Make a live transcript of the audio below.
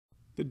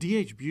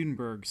The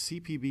DH-Budenberg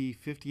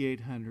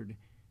CPB5800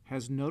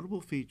 has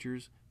notable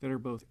features that are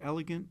both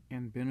elegant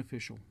and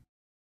beneficial.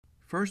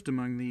 First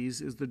among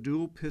these is the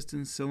dual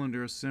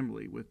piston-cylinder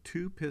assembly with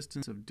two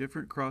pistons of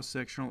different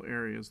cross-sectional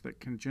areas that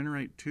can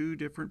generate two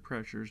different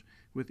pressures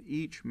with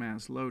each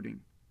mass loading.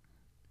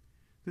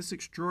 This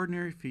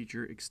extraordinary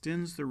feature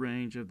extends the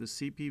range of the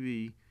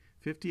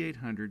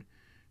CPB5800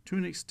 to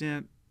an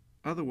extent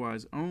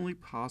otherwise only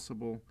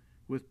possible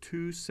with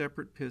two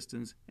separate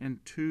pistons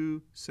and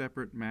two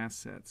separate mass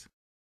sets.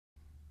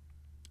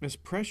 As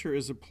pressure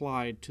is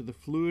applied to the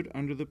fluid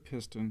under the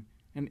piston,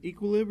 an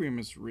equilibrium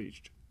is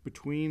reached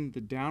between the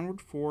downward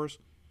force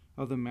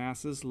of the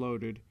masses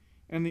loaded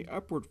and the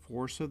upward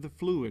force of the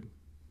fluid.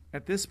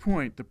 At this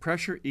point, the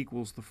pressure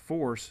equals the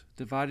force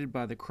divided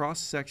by the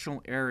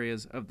cross-sectional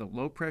areas of the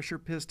low-pressure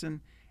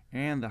piston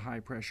and the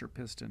high-pressure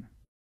piston.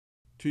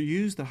 To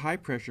use the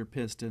high-pressure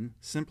piston,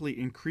 simply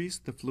increase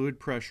the fluid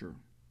pressure.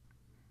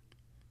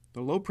 The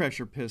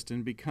low-pressure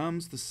piston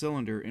becomes the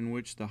cylinder in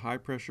which the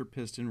high-pressure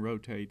piston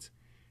rotates,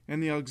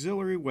 and the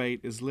auxiliary weight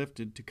is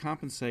lifted to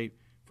compensate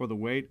for the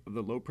weight of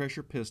the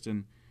low-pressure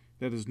piston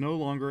that is no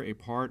longer a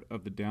part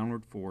of the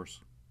downward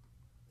force.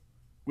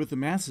 With the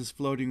masses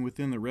floating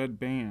within the red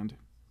band,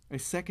 a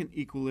second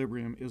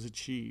equilibrium is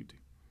achieved,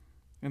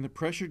 and the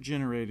pressure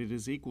generated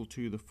is equal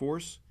to the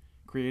force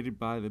created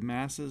by the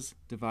masses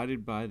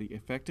divided by the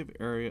effective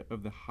area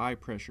of the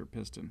high-pressure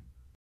piston.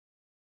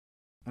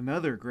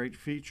 Another great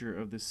feature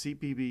of the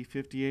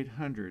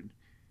CPB5800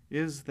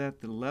 is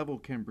that the level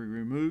can be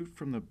removed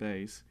from the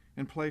base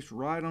and placed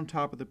right on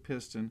top of the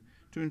piston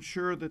to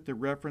ensure that the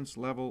reference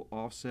level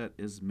offset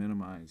is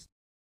minimized.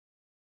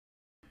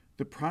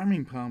 The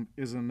priming pump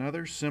is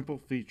another simple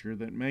feature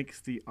that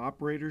makes the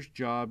operator's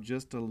job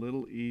just a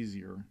little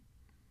easier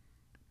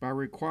by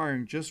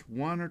requiring just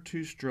one or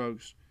two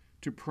strokes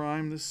to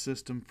prime the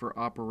system for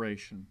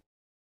operation.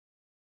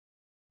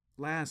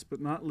 Last but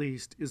not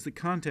least is the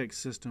contact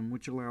system,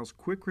 which allows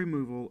quick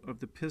removal of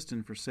the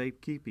piston for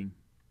safekeeping.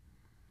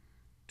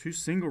 Two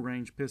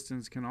single-range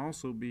pistons can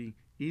also be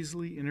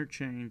easily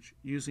interchanged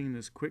using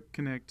this quick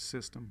connect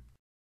system.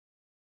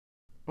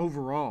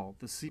 Overall,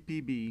 the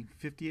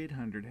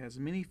CPB5800 has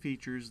many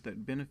features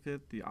that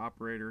benefit the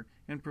operator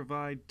and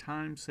provide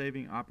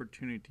time-saving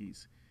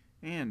opportunities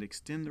and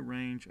extend the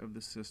range of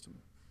the system.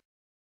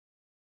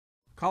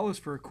 Call us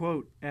for a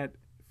quote at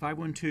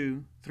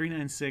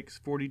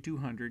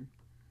 512-396-4200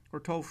 or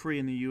toll free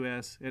in the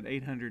U.S. at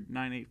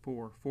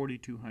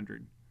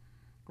 800-984-4200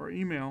 or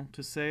email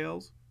to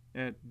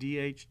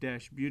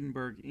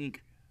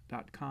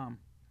sales@dh-budenberginc.com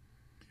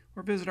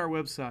or visit our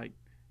website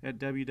at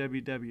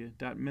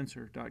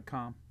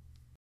www.mensor.com.